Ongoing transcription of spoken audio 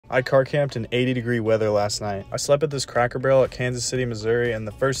I car camped in 80-degree weather last night. I slept at this Cracker Barrel at Kansas City, Missouri, and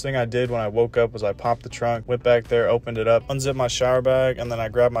the first thing I did when I woke up was I popped the trunk, went back there, opened it up, unzipped my shower bag, and then I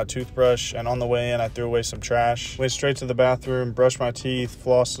grabbed my toothbrush, and on the way in, I threw away some trash. Went straight to the bathroom, brushed my teeth,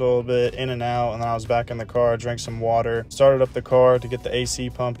 flossed a little bit, in and out, and then I was back in the car, drank some water, started up the car to get the AC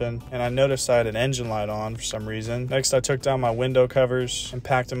pumping, and I noticed I had an engine light on for some reason. Next, I took down my window covers and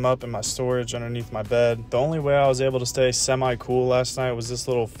packed them up in my storage underneath my bed. The only way I was able to stay semi-cool last night was this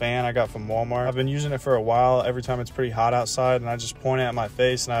little fan I got from Walmart. I've been using it for a while every time it's pretty hot outside, and I just point it at my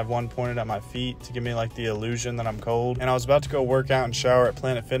face, and I have one pointed at my feet to give me like the illusion that I'm cold. And I was about to go work out and shower at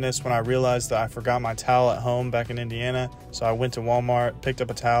Planet Fitness when I realized that I forgot my towel at home back in Indiana. So I went to Walmart, picked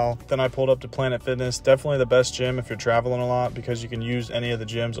up a towel, then I pulled up to Planet Fitness. Definitely the best gym if you're traveling a lot because you can use any of the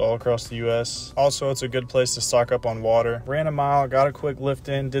gyms all across the US. Also, it's a good place to stock up on water. Ran a mile, got a quick lift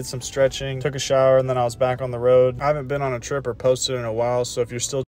in, did some stretching, took a shower, and then I was back on the road. I haven't been on a trip or posted in a while, so if you're